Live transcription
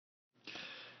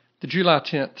The July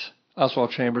 10th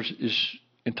Oswald Chambers is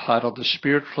entitled The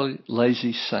Spiritually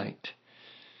Lazy Saint.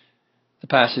 The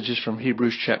passage is from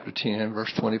Hebrews chapter 10,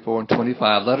 verse 24 and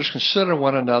 25. Let us consider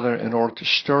one another in order to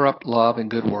stir up love and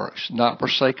good works, not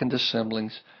forsaking the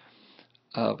assemblings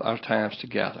of our times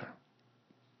together.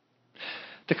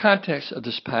 The context of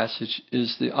this passage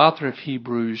is the author of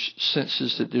Hebrews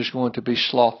senses that there's going to be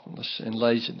slothfulness and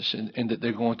laziness and that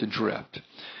they're going to drift.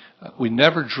 We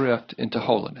never drift into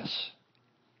holiness.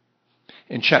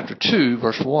 In chapter 2,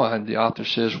 verse 1, the author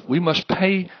says, we must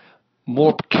pay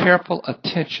more careful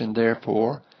attention,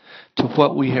 therefore, to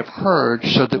what we have heard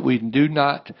so that we do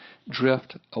not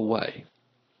drift away.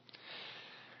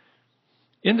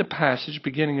 In the passage,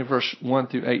 beginning in verse 1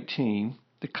 through 18,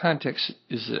 the context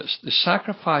is this. The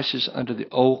sacrifices under the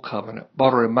old covenant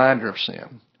brought a reminder of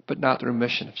sin, but not the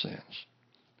remission of sins.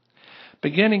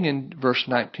 Beginning in verse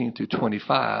 19 through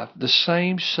 25, the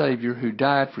same Savior who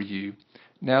died for you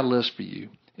now lives for you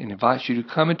and invites you to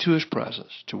come into His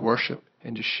presence, to worship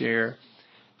and to share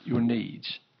your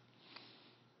needs.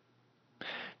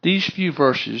 These few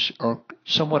verses are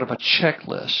somewhat of a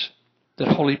checklist that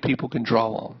holy people can draw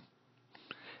on.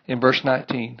 In verse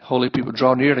 19, holy people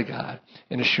draw near to God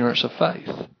in assurance of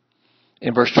faith.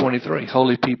 In verse 23,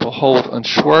 holy people hold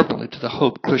unswervingly to the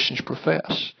hope Christians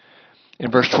profess.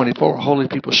 In verse 24, holy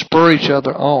people spur each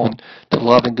other on to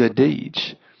love and good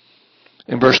deeds.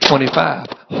 In verse 25,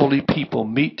 holy people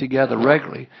meet together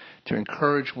regularly to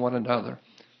encourage one another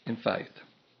in faith.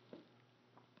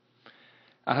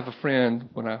 I have a friend,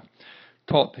 when I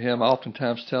talk to him, I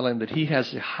oftentimes tell him that he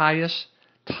has the highest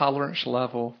tolerance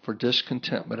level for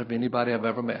discontentment of anybody I've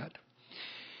ever met.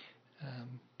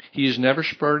 He is never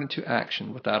spurred into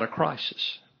action without a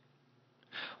crisis.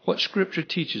 What Scripture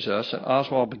teaches us, and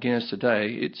Oswald begins today,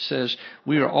 it says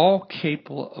we are all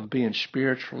capable of being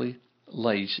spiritually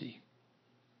lazy.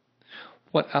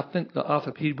 What I think the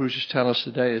author of Hebrews is telling us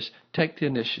today is take the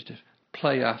initiative,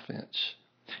 play offense,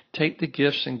 take the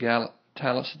gifts and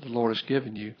talents that the Lord has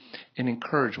given you and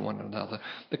encourage one another.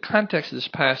 The context of this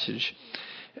passage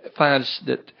finds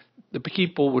that the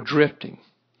people were drifting,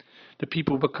 the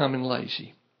people were becoming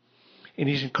lazy, and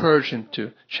he's encouraging them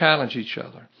to challenge each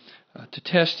other, to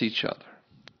test each other.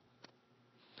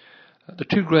 The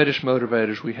two greatest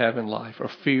motivators we have in life are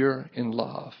fear and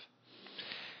love.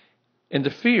 And the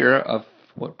fear of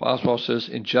what Oswald says,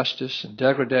 injustice and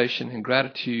degradation,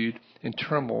 ingratitude and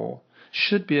turmoil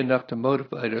should be enough to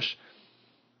motivate us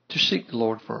to seek the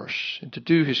Lord first and to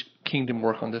do His kingdom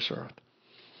work on this earth.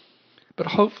 But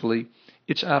hopefully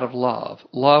it's out of love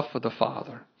for the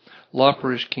Father, love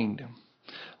for His kingdom,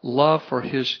 love for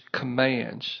His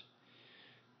commands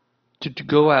to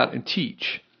go out and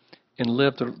teach and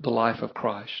live the life of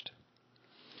Christ.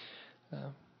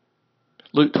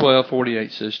 Luke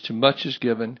 12:48 says, "To much is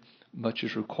given, much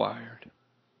is required."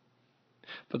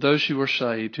 For those who are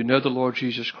saved, who know the Lord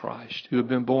Jesus Christ, who have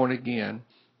been born again,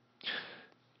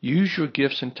 use your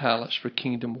gifts and talents for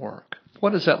kingdom work.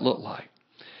 What does that look like?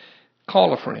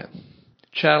 Call a friend,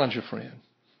 challenge a friend,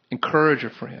 encourage a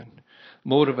friend,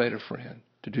 motivate a friend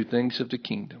to do things of the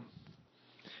kingdom.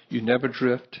 You never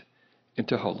drift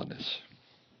into holiness.